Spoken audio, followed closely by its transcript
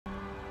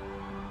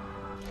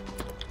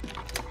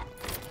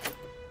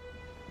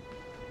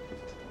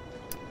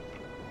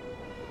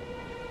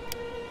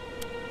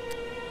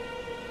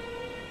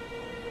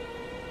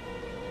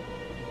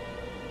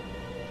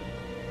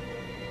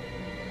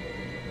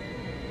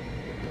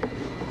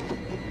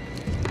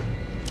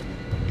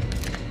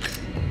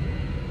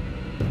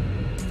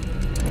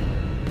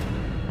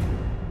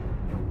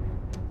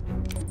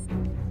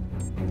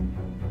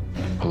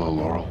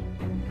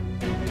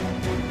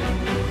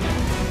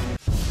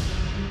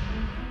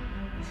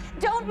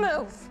Don't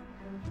move!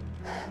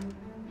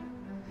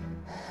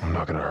 I'm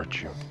not gonna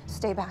hurt you.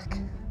 Stay back.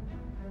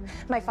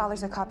 My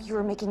father's a cop. You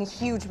are making a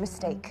huge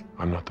mistake.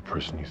 I'm not the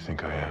person you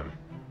think I am,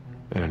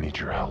 and I need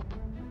your help.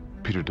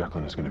 Peter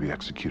Declan is gonna be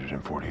executed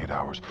in 48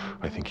 hours.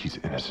 I think he's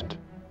innocent.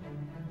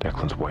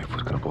 Declan's wife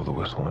was gonna blow the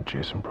whistle on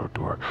Jason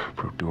Brodeur.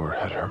 Brodeur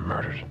had her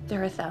murdered. There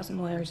are 1,000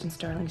 lawyers in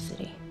Sterling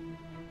City.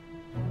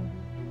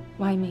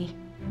 Why me?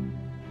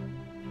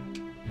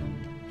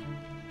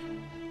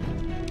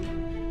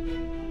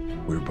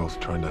 We were both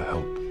trying to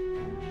help.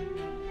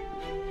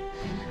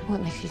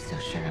 What makes you so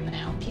sure I'm gonna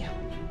help you?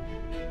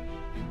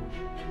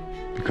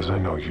 Because I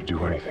know you'd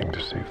do anything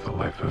to save the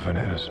life of an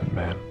innocent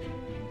man.